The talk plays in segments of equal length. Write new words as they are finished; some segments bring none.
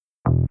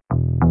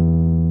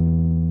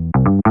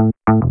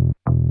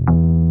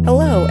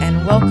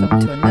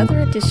welcome to another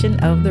edition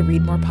of the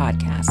Read More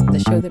Podcast, the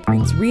show that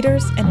brings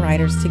readers and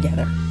writers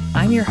together.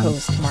 I'm your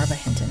host, Marva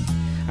Hinton.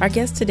 Our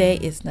guest today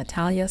is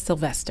Natalia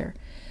Sylvester.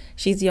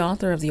 She's the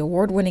author of the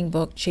award-winning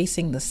book,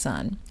 Chasing the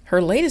Sun.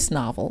 Her latest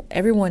novel,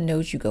 Everyone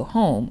Knows You Go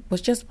Home, was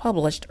just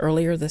published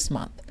earlier this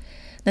month.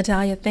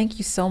 Natalia, thank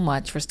you so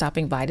much for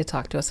stopping by to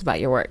talk to us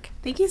about your work.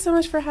 Thank you so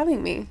much for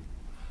having me.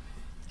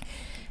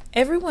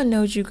 Everyone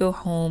Knows You Go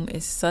Home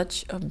is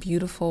such a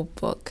beautiful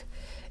book.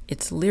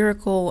 It's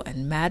lyrical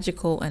and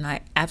magical, and I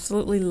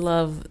absolutely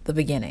love the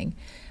beginning.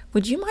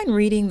 Would you mind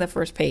reading the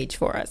first page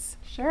for us?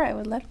 Sure, I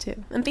would love to.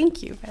 And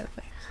thank you, by the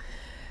way.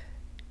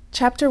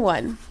 Chapter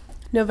 1,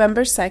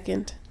 November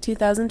 2nd,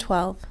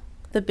 2012,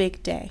 The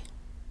Big Day.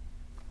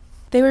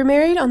 They were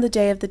married on the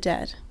Day of the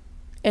Dead,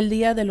 El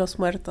Día de los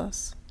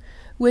Muertos,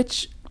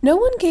 which no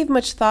one gave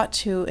much thought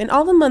to in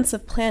all the months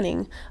of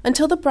planning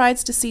until the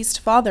bride's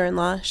deceased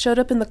father-in-law showed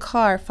up in the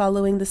car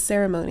following the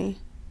ceremony.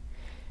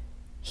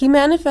 He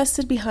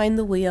manifested behind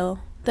the wheel,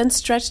 then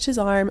stretched his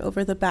arm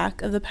over the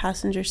back of the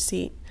passenger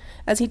seat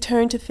as he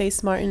turned to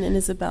face Martin and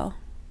Isabel.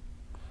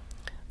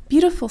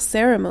 "Beautiful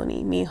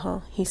ceremony,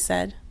 mijo," he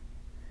said.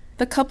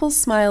 The couple's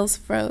smiles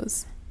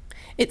froze.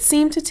 It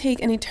seemed to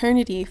take an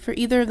eternity for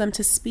either of them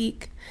to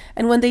speak,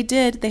 and when they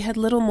did, they had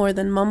little more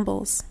than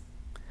mumbles.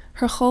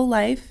 Her whole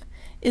life,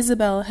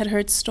 Isabel had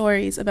heard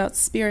stories about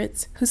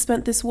spirits who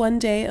spent this one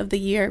day of the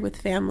year with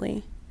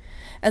family.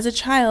 As a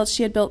child,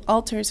 she had built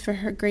altars for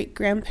her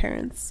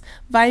great-grandparents,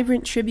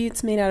 vibrant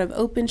tributes made out of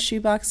open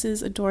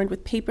shoeboxes adorned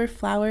with paper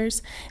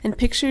flowers and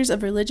pictures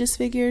of religious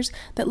figures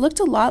that looked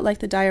a lot like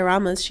the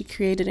dioramas she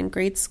created in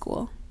grade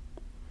school.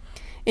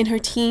 In her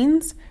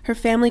teens, her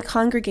family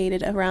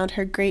congregated around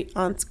her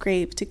great-aunt's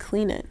grave to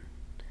clean it.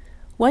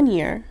 One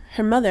year,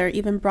 her mother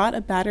even brought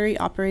a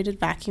battery-operated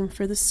vacuum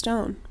for the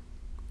stone.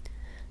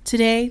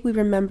 "Today, we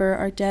remember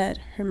our dead,"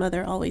 her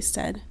mother always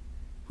said.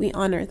 "We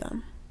honor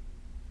them."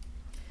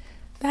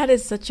 That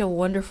is such a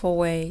wonderful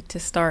way to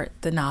start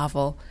the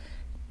novel.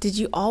 Did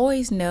you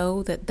always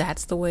know that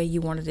that's the way you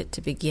wanted it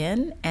to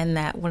begin and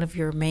that one of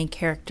your main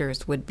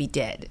characters would be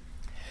dead?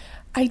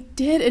 I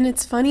did, and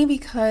it's funny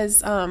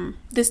because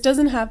this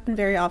doesn't happen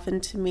very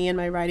often to me in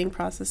my writing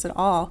process at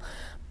all,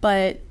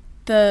 but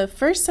the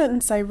first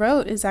sentence I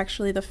wrote is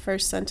actually the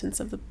first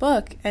sentence of the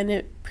book, and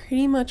it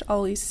pretty much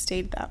always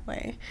stayed that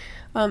way.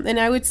 And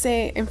I would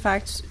say, in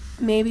fact,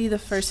 maybe the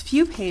first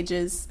few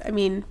pages,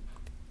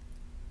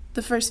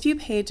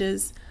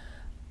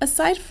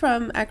 aside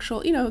from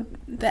actual,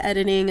 the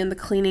editing and the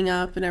cleaning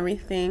up and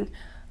everything,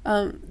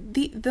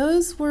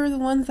 those were the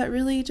ones that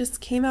really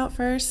just came out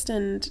first,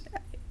 and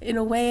in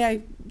a way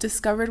I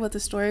discovered what the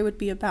story would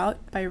be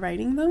about by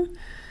writing them.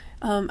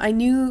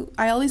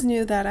 I always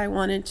knew that I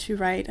wanted to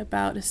write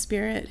about a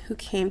spirit who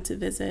came to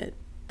visit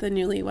the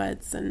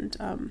newlyweds and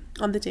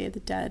on the Day of the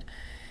Dead.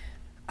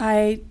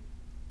 I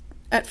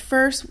at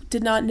first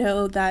did not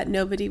know that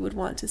nobody would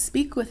want to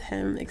speak with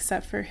him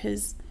except for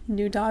his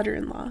new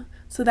daughter-in-law.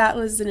 So that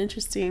was an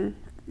interesting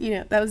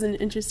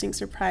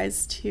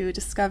surprise to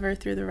discover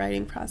through the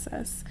writing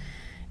process.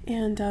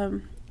 And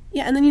and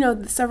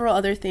then several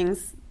other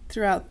things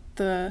throughout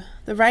the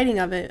writing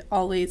of it,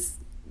 always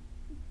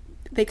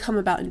they come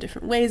about in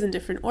different ways, in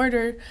different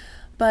order,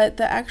 but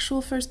the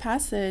actual first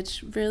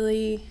passage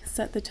really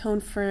set the tone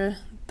for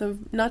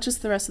not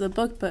just the rest of the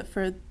book, but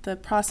for the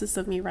process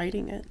of me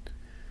writing it.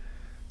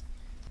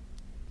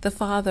 The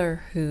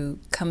father who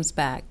comes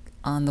back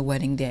on the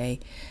wedding day,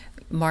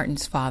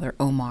 Martin's father,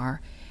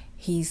 Omar,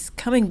 he's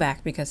coming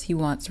back because he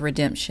wants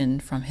redemption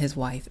from his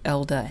wife,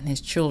 Elda, and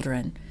his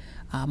children,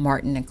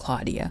 Martin and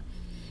Claudia.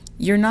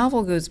 Your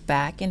novel goes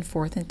back and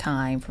forth in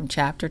time from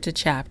chapter to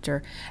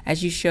chapter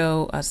as you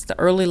show us the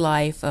early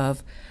life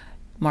of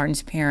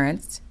Martin's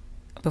parents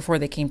before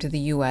they came to the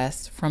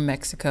U.S. from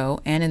Mexico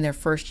and in their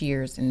first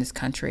years in this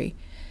country.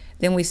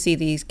 Then we see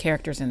these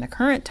characters in the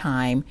current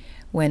time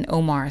when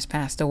Omar has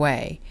passed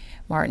away.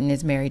 Martin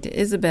is married to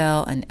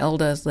Isabel and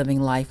Elda is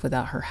living life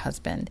without her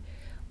husband.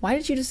 Why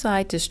did you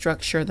decide to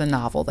structure the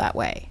novel that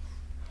way?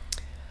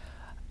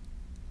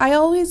 I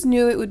always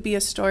knew it would be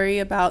a story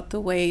about the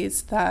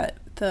ways that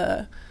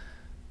the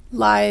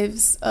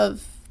lives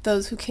of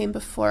those who came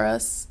before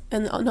us,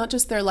 and not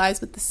just their lives,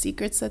 but the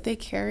secrets that they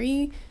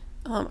carry,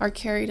 are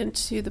carried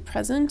into the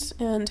present,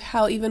 and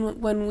how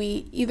even when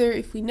we, either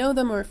if we know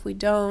them or if we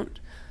don't,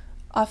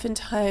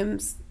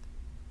 oftentimes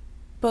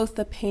both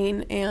the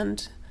pain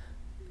and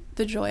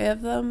the joy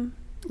of them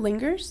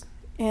lingers.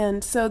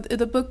 And so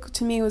the book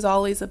to me was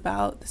always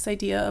about this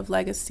idea of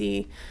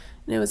legacy,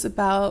 and it was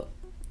about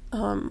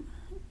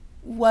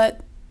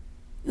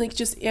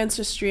just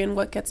ancestry and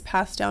what gets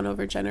passed down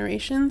over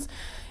generations.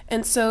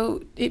 And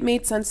so it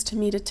made sense to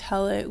me to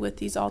tell it with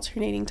these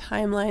alternating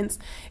timelines.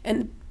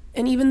 And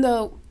even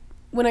though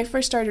when I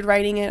first started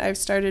writing it, I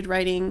started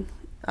writing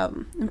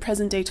in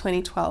present day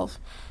 2012.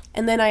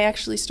 And then I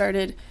actually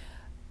started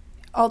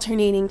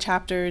alternating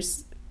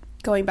chapters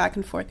going back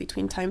and forth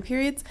between time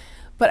periods.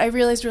 But I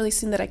realized really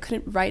soon that I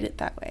couldn't write it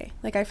that way.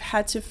 Like, I've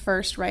had to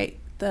first write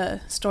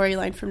the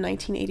storyline from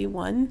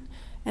 1981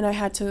 and I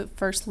had to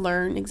first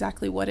learn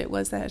exactly what it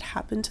was that had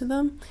happened to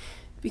them,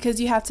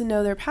 because you have to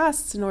know their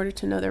pasts in order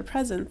to know their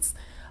presents.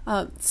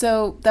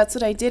 So that's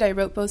what I did. I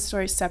wrote both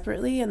stories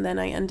separately, and then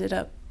I ended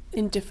up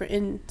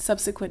in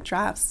subsequent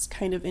drafts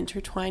kind of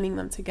intertwining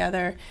them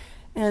together.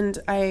 And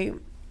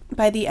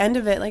by the end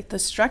of it, like the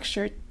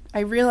structure, I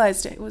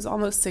realized it was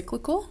almost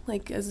cyclical,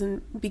 like as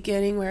in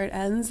beginning where it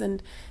ends,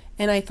 and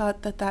I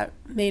thought that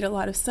made a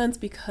lot of sense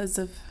because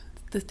of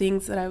the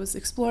things that I was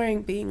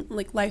exploring being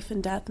like life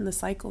and death and the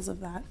cycles of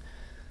that.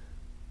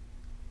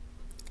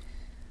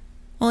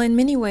 Well, in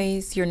many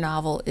ways, your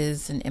novel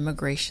is an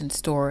immigration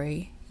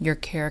story. Your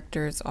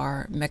characters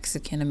are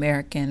Mexican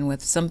American,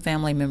 with some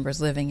family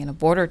members living in a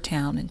border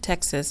town in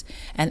Texas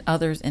and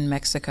others in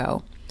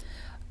Mexico.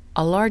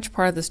 A large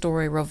part of the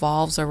story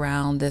revolves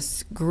around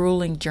this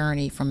grueling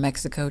journey from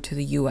Mexico to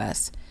the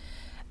U.S.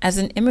 As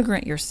an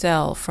immigrant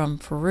yourself from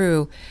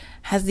Peru,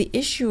 has the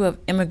issue of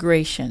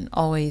immigration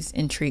always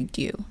intrigued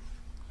you?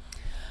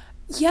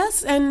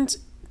 Yes,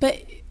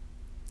 but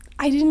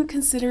I didn't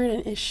consider it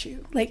an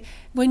issue. Like,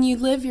 when you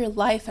live your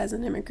life as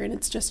an immigrant,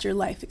 it's just your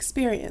life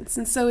experience.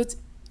 And so it's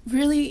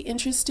really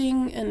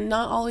interesting, and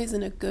not always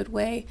in a good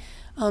way,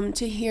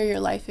 to hear your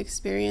life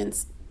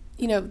experience,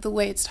 the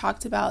way it's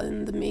talked about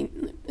in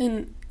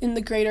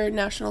the greater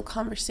national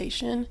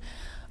conversation,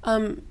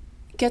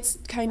 gets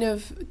kind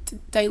of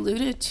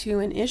diluted to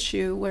an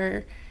issue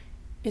where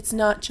it's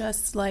not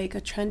just like a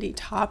trendy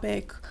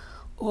topic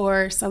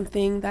or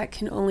something that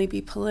can only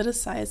be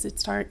politicized.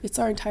 It's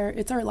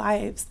our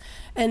lives.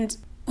 And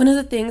one of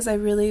the things I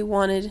really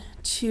wanted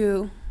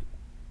to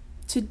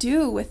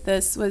do with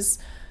this was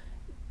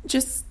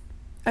just,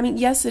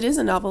 yes, it is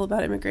a novel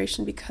about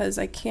immigration because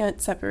I can't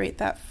separate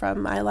that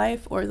from my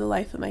life or the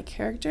life of my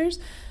characters,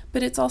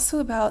 but it's also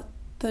about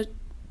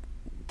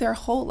their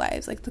whole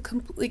lives, like the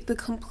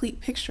complete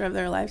picture of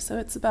their lives. So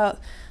it's about,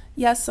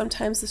 yes,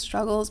 sometimes the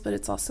struggles, but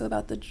it's also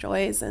about the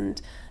joys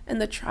and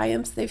the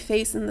triumphs they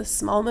face, and the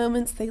small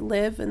moments they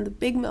live, and the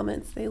big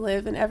moments they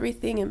live, and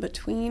everything in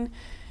between.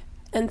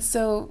 And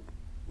so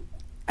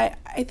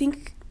I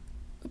think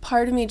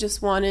part of me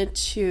just wanted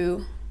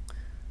to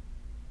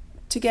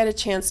get a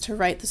chance to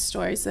write the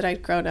stories that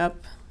I'd grown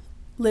up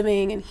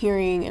living and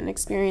hearing and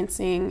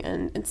experiencing,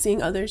 and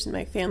seeing others in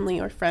my family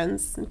or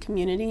friends and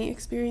community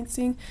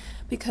experiencing,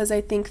 because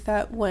I think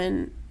that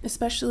when,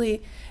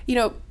 especially,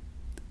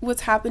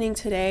 what's happening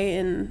today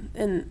in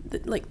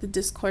the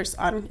discourse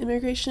on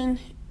immigration,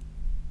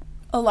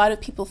 a lot of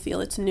people feel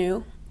it's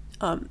new.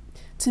 To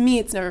me,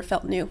 it's never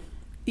felt new.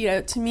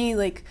 To me,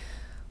 like,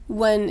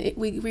 when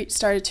we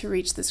started to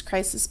reach this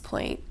crisis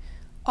point,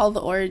 all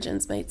the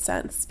origins made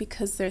sense,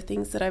 because they're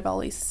things that I've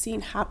always seen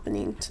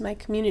happening to my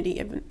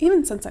community,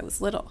 even since I was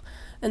little.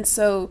 And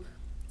so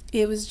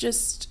it was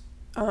just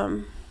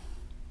me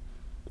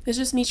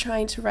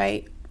trying to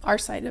write our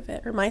side of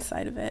it, or my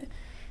side of it,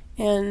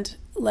 and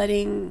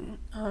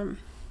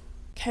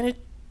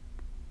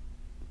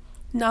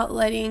not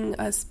letting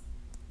us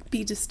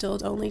be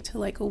distilled only to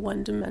like a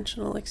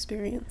one-dimensional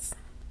experience.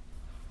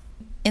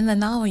 In the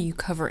novel, you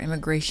cover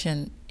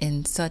immigration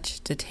in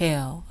such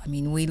detail.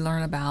 We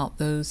learn about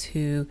those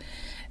who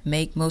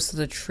make most of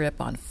the trip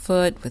on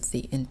foot with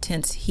the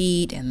intense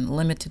heat and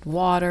limited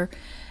water,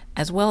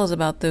 as well as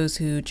about those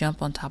who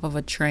jump on top of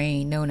a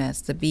train known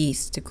as the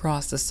Beast to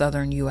cross the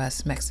southern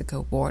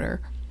U.S.-Mexico border.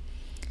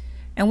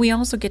 And we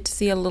also get to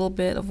see a little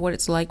bit of what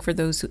it's like for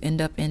those who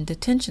end up in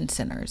detention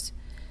centers.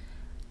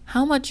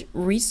 How much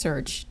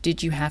research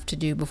did you have to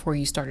do before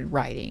you started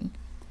writing?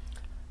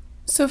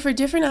 So for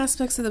different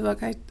aspects of the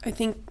book, I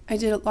think I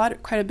did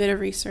quite a bit of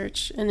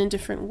research, and in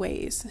different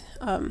ways,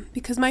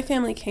 because my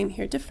family came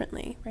here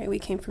differently, right? We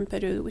came from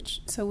Peru,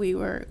 so we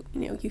were,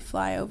 you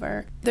fly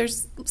over.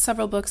 There's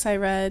several books I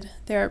read.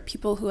 There are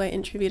people who I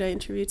interviewed. I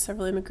interviewed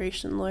several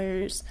immigration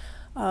lawyers.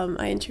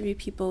 I interviewed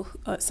people,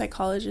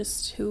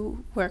 psychologists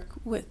who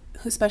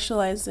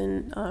specialize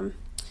in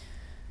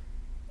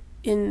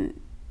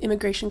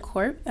immigration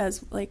court,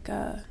 as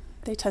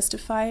they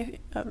testify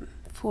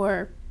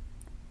for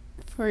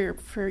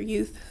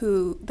youth,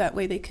 who that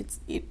way they could,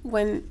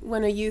 when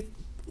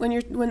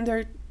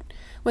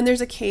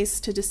there's a case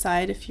to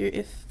decide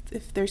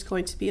if there's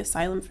going to be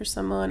asylum for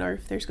someone, or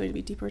if there's going to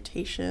be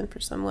deportation for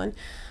someone,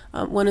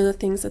 one of the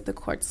things that the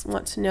courts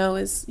want to know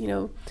is,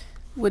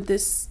 would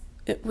this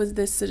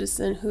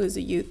citizen who is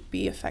a youth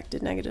be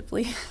affected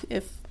negatively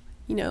if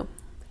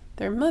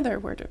their mother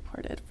were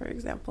deported, for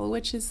example,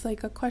 which is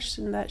like a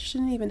question that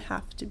shouldn't even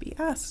have to be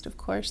asked, of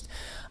course,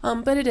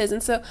 but it is.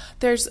 And so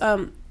there's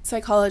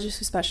psychologists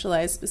who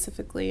specialize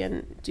specifically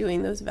in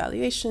doing those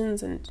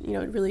evaluations, and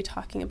really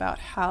talking about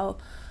how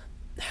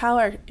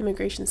our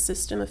immigration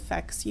system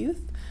affects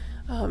youth.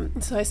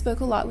 So I spoke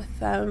a lot with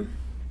them,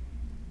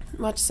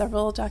 watched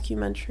several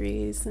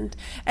documentaries,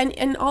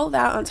 and all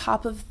that on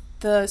top of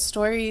the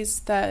stories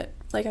that,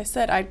 like I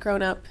said, I'd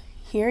grown up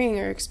hearing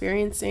or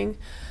experiencing.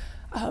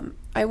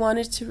 I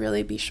wanted to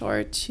really be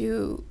sure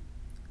to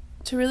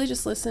really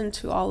just listen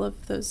to all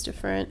of those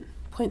different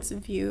points of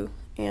view,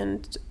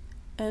 and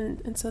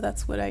so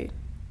that's what I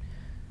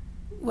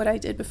what I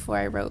did before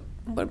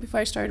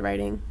I started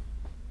writing.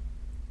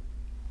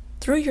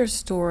 Through your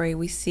story,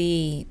 we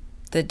see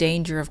the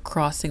danger of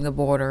crossing the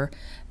border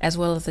as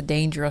well as the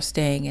danger of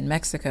staying in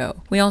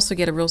Mexico. We also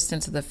get a real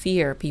sense of the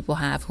fear people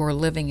have who are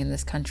living in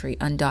this country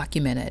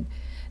undocumented.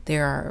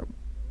 There are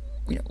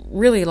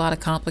really a lot of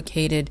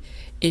complicated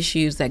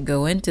issues that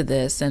go into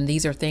this, and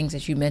these are things,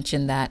 as you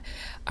mentioned, that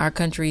our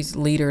country's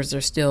leaders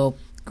are still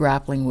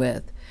grappling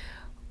with.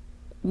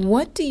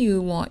 What do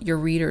you want your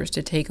readers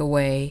to take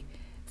away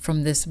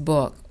from this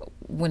book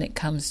when it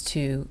comes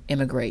to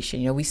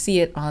immigration? We see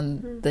it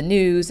on the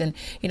news, and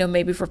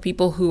maybe for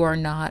people who are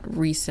not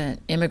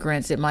recent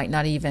immigrants, it might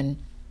not even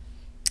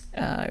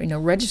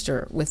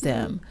register with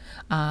them,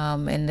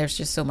 and there's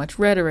just so much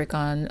rhetoric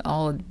on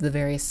all of the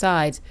various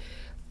sides.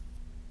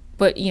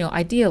 But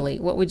ideally,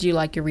 what would you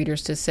like your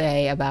readers to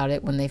say about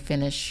it when they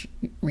finish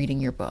reading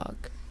your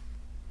book?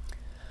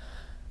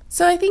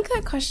 So I think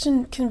that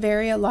question can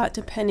vary a lot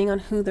depending on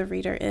who the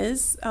reader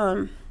is.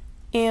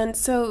 And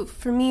so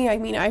for me,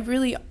 I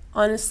really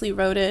honestly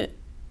wrote it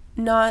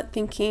not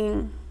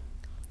thinking,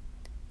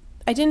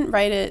 I didn't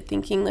write it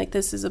thinking like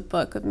this is a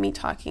book of me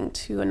talking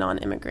to a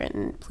non-immigrant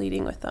and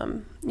pleading with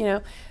them,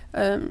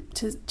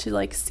 to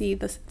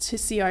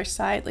see our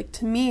side. Like,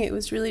 to me, it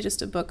was really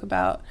just a book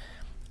about,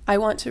 I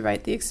want to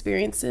write the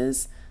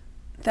experiences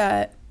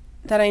that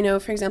I know,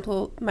 for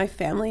example, my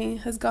family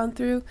has gone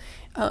through.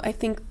 I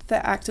think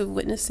the act of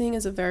witnessing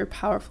is a very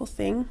powerful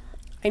thing.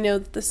 I know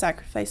that the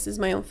sacrifices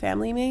my own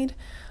family made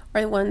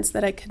are the ones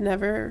that I could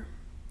never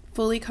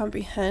fully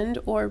comprehend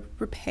or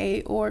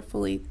repay or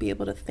fully be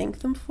able to thank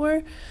them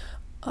for.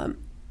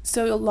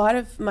 So a lot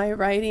of my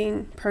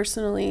writing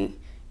personally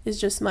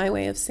is just my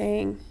way of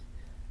saying,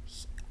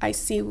 I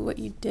see what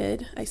you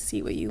did, I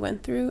see what you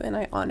went through, and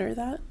I honor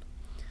that.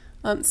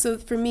 So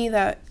for me,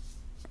 that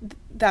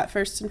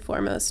first and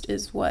foremost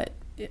is what,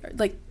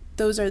 like,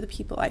 those are the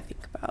people I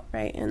think about,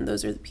 right? And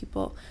those are the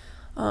people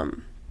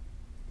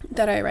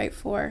that I write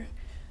for.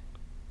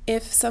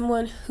 If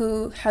someone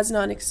who has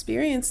not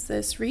experienced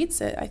this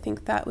reads it, I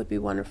think that would be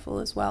wonderful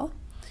as well.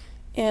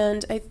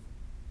 And I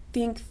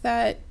think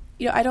that,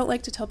 I don't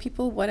like to tell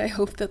people what I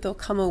hope that they'll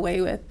come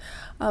away with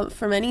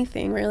from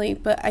anything, really,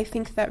 but I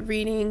think that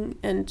reading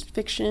and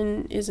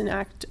fiction is an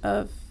act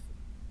of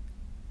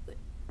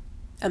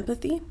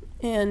empathy,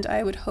 and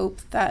I would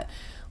hope that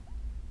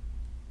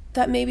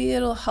maybe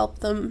it'll help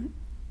them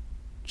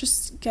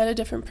just get a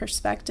different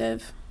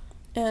perspective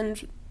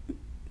and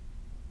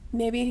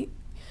maybe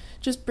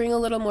just bring a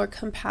little more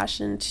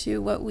compassion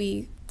to what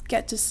we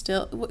get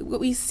distilled, what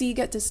we see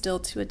get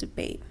distilled to a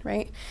debate,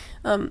 right?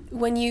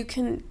 When you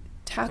can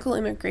tackle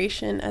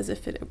immigration as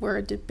if it were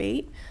a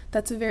debate,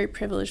 that's a very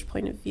privileged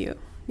point of view,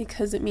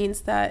 because it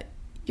means that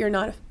you're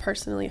not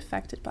personally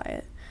affected by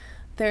it.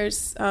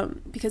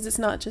 Because it's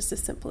not just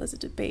as simple as a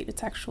debate,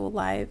 it's actual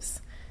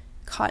lives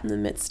caught in the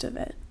midst of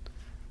it.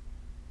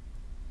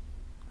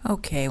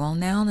 Okay, well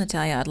now,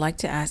 Natalia, I'd like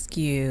to ask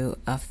you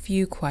a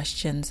few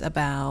questions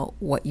about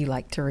what you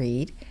like to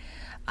read.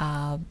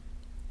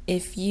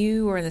 If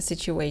you were in a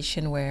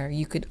situation where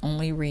you could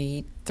only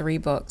read 3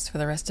 books for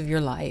the rest of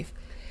your life,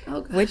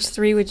 which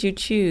 3 would you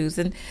choose?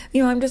 And,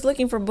 I'm just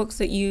looking for books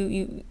that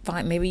you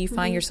find, maybe you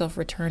find yourself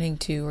returning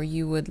to, or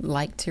you would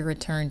like to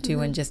return to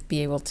and just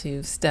be able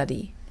to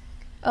study.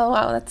 Oh,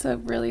 wow, that's a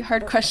really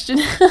hard question.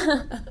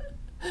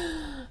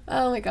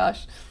 Oh my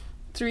gosh,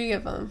 3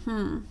 of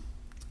them.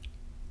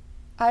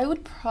 I'm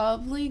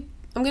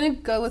going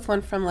to go with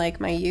one from like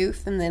my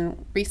youth and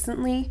then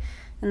recently,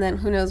 and then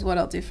who knows what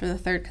I'll do for the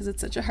third, because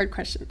it's such a hard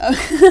question.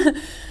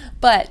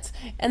 But,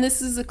 and this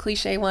is a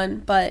cliche one,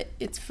 but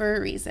it's for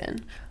a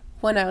reason.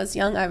 When I was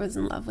young, I was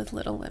in love with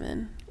Little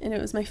Women, and it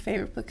was my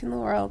favorite book in the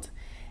world.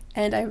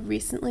 And I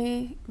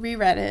recently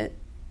reread it,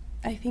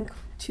 I think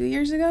 2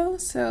 years ago,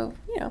 so,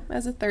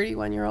 as a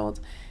 31-year-old.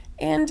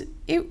 And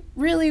it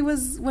really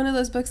was one of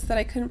those books that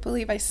I couldn't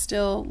believe I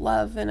still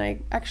love, and I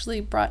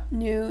actually brought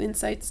new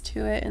insights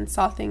to it and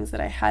saw things that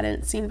I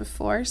hadn't seen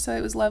before, so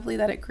it was lovely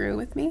that it grew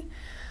with me.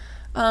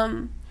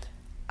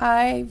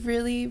 I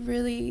really,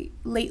 really,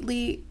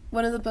 lately,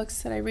 one of the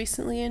books that I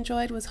recently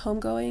enjoyed was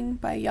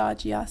Homegoing by Yaa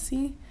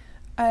Gyasi.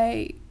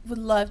 I would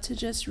love to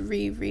just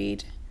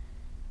reread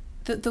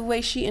the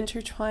way she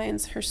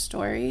intertwines her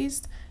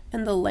stories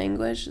and the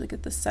language, like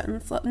at the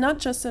sentence level, not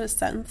just at a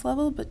sentence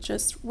level, but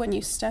just when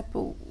you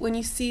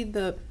see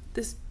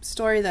this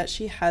story that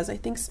she has, I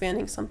think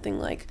spanning something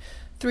like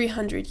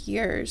 300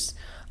 years,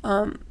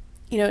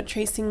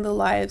 tracing the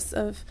lives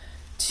of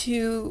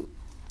two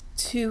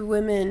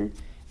women,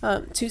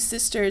 2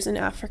 sisters in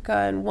Africa,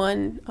 and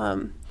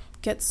one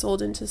gets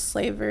sold into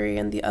slavery,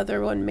 and the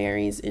other one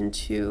marries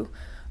into,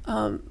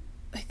 I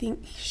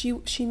think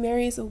she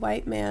marries a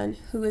white man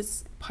who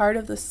is part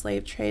of the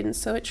slave trade, and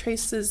so it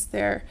traces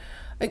their,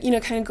 kind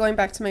of going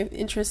back to my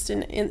interest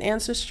in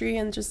ancestry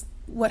and just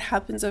what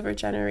happens over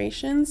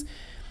generations.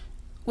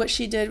 What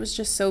she did was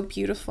just so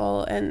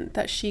beautiful, and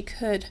that she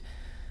could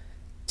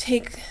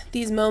take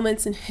these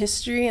moments in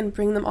history and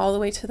bring them all the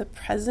way to the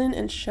present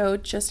and show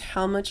just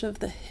how much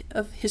of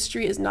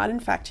history is not in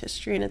fact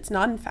history, and it's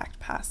not in fact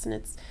past, and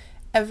it's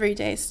every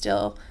day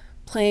still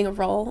playing a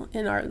role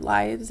in our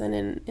lives and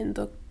in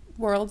the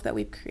world that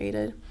we've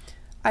created.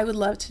 I would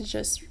love to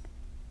just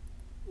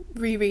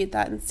reread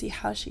that and see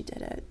how she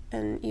did it,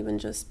 and even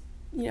just,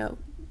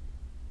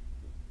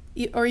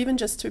 or even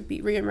just to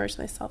re-immerse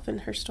myself in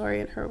her story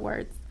and her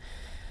words.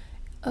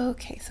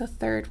 Okay, so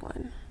third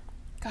one.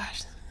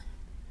 Gosh,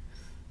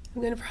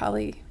 I'm going to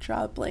probably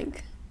draw a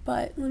blank,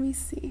 but let me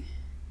see.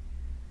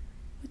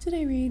 What did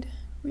I read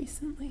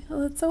recently?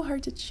 Oh, it's so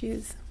hard to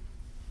choose.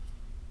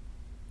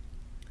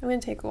 I'm going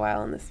to take a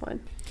while on this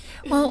one.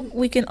 Well,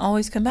 we can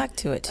always come back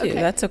to it, too. Okay.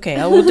 That's okay.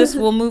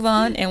 We'll move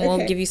on, and we'll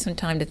Okay. give you some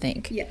time to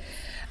think. Yeah.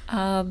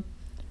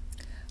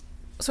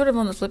 Sort of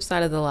on the flip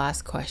side of the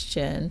last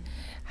question,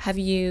 have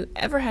you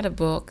ever had a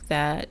book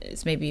that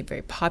is maybe a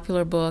very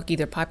popular book,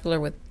 either popular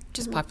with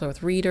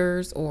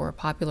readers or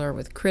popular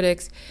with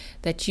critics,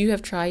 that you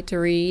have tried to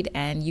read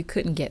and you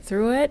couldn't get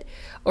through it,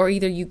 or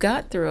either you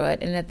got through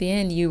it and at the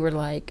end you were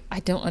like, I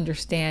don't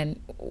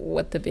understand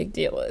what the big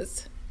deal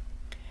is?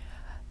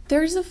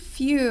 There's a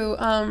few.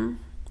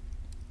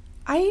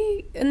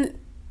 I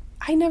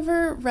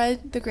never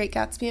read The Great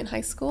Gatsby in high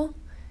school,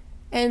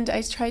 and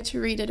I tried to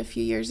read it a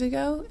few years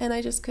ago, and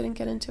I just couldn't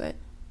get into it.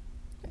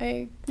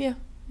 It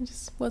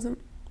just wasn't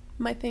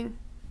my thing.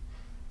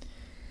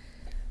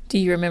 Do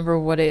you remember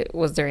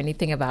was there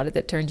anything about it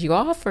that turned you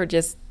off, or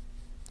just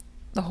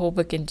the whole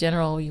book in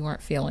general, you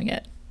weren't feeling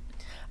it?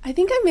 I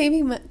think I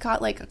maybe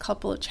got like a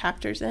couple of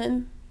chapters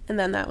in, and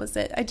then that was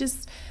it.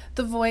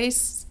 The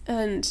voice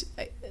and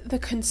the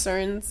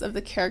concerns of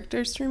the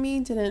characters for me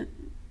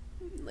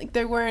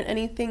there weren't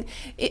anything.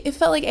 It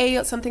felt like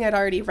something I'd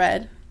already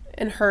read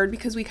and heard,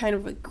 because we kind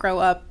of grow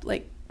up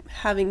like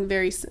having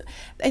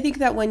I think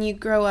that when you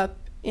grow up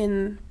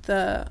in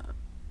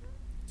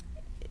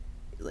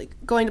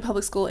going to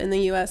public school in the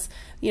U.S.,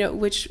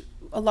 which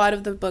a lot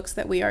of the books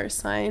that we are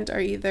assigned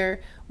are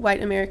either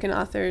white American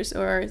authors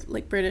or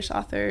like British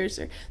authors,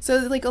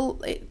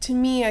 to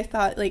me, I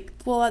thought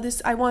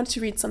I want to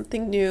read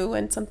something new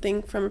and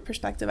something from a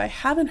perspective I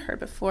haven't heard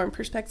before, and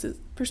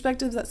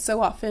perspectives that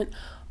so often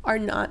are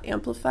not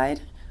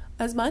amplified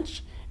as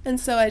much, and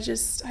so it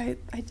just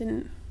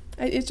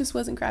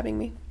wasn't grabbing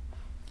me.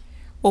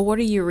 Well, what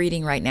are you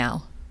reading right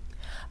now?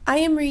 I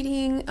am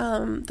reading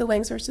The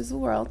Wangs vs. the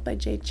World by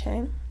Jade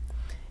Chang,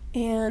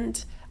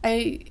 and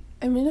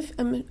I'm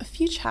a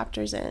few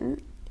chapters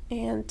in,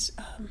 and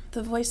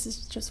the voice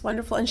is just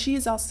wonderful. And she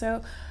is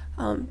also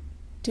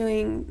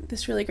doing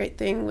this really great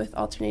thing with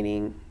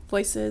alternating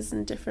voices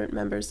and different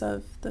members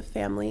of the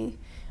family.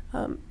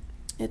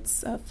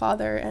 It's a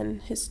father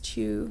and his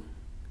two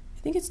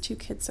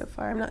kids so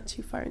far. I'm not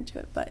too far into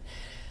it,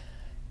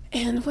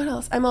 and what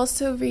else? I'm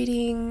also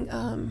reading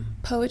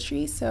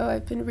poetry. So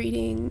I've been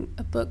reading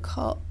a book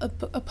called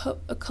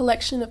a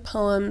collection of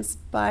poems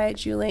by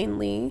Julaine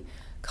Lee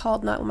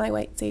called Not My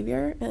White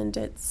Savior, and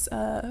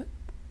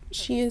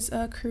she is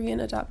a Korean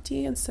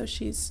adoptee, and so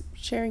she's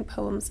sharing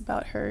poems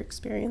about her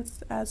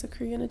experience as a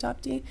Korean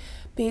adoptee,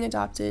 being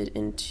adopted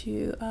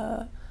into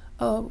a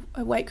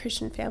white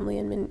Christian family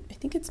in I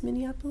think it's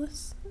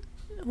Minneapolis,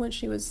 when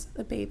she was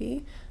a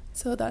baby.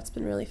 So that's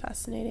been really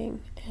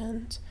fascinating,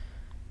 and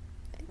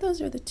I think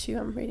those are the two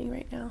I'm reading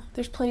right now.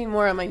 There's plenty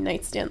more on my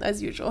nightstand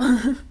as usual.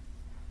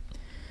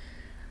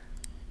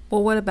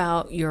 Well, what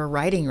about your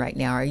writing right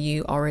now? Are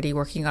you already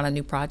working on a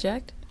new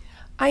project?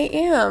 I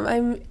am.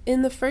 I'm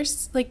in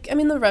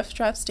the rough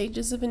draft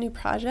stages of a new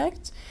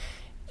project,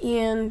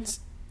 and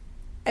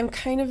I'm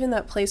kind of in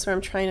that place where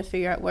I'm trying to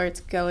figure out where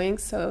it's going,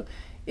 so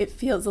it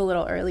feels a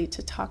little early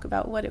to talk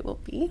about what it will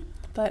be,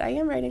 but I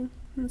am writing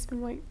in this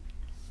point.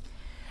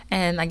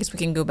 And I guess we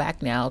can go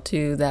back now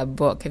to that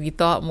book. Have you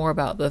thought more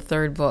about the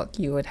third book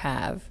you would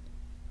have?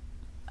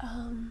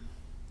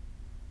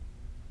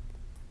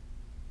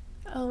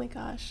 Oh my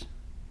gosh.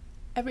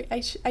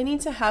 I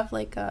need to have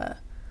like when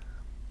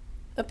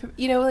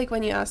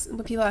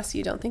people ask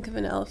you, don't think of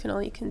an elephant,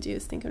 all you can do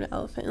is think of an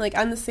elephant. Like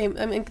I'm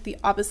the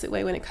opposite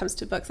way when it comes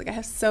to books. Like I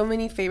have so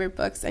many favorite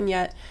books, and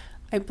yet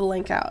I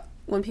blank out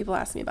when people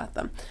ask me about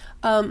them.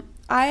 I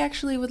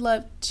actually would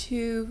love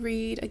to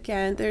read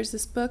again. There's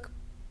this book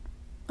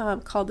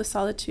called The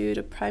Solitude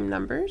of Prime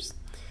Numbers,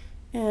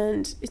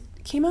 and it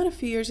came out a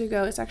few years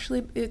ago. It's a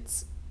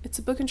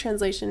book in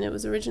translation. It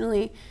was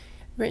originally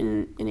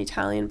written in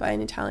Italian by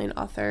an Italian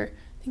author.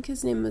 I think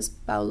his name was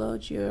Paolo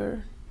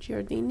Giordani.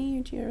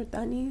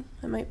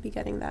 I might be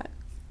getting that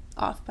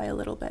off by a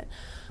little bit,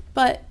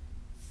 but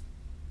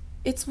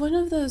it's one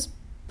of those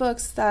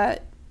books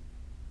that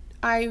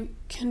I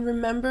can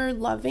remember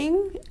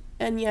loving,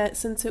 and yet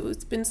since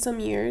it's been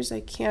some years, I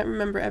can't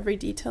remember every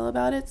detail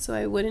about it, so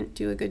I wouldn't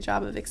do a good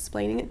job of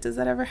explaining it. Does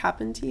that ever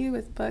happen to you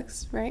with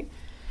books, right?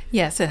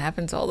 Yes, it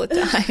happens all the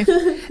time,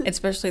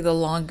 especially the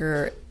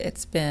longer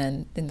it's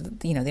been,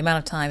 the amount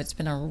of time. It's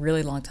been a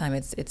really long time.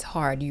 It's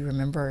hard. You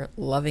remember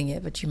loving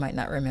it, but you might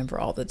not remember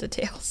all the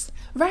details.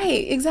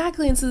 Right,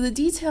 exactly. And so the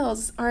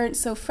details aren't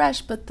so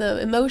fresh, but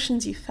the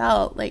emotions you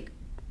felt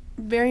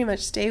very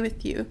much stay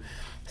with you.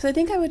 So I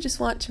think I would just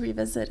want to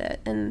revisit it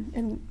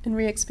and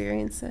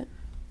re-experience it.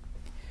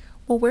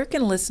 Well, where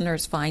can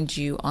listeners find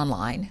you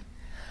online?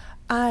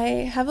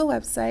 I have a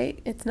website.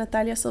 It's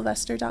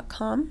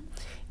nataliasylvester.com.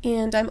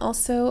 And I'm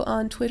also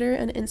on Twitter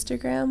and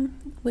Instagram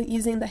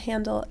using the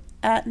handle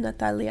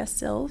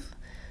 @NataliaSylv.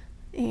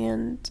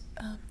 And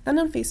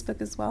on Facebook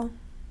as well.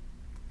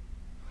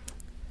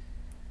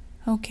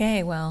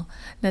 Okay, well,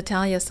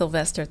 Natalia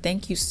Sylvester,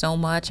 thank you so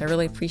much. I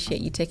really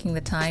appreciate you taking the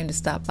time to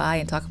stop by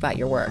and talk about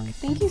your work.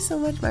 Thank you so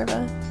much,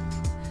 Marva.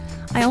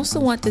 I also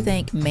want to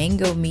thank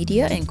Mango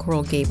Media and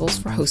Coral Gables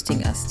for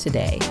hosting us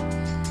today.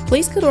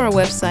 Please go to our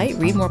website,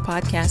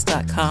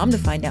 readmorepodcast.com, to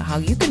find out how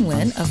you can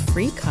win a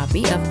free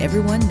copy of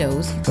Everyone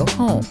Knows You Go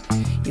Home.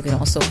 You can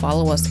also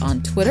follow us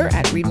on Twitter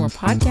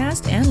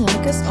 @ReadMorePodcast and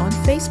like us on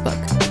Facebook.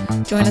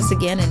 Join us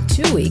again in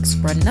 2 weeks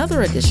for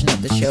another edition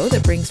of the show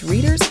that brings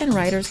readers and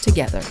writers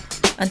together.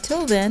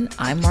 Until then,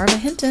 I'm Marva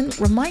Hinton,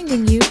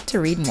 reminding you to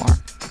read more.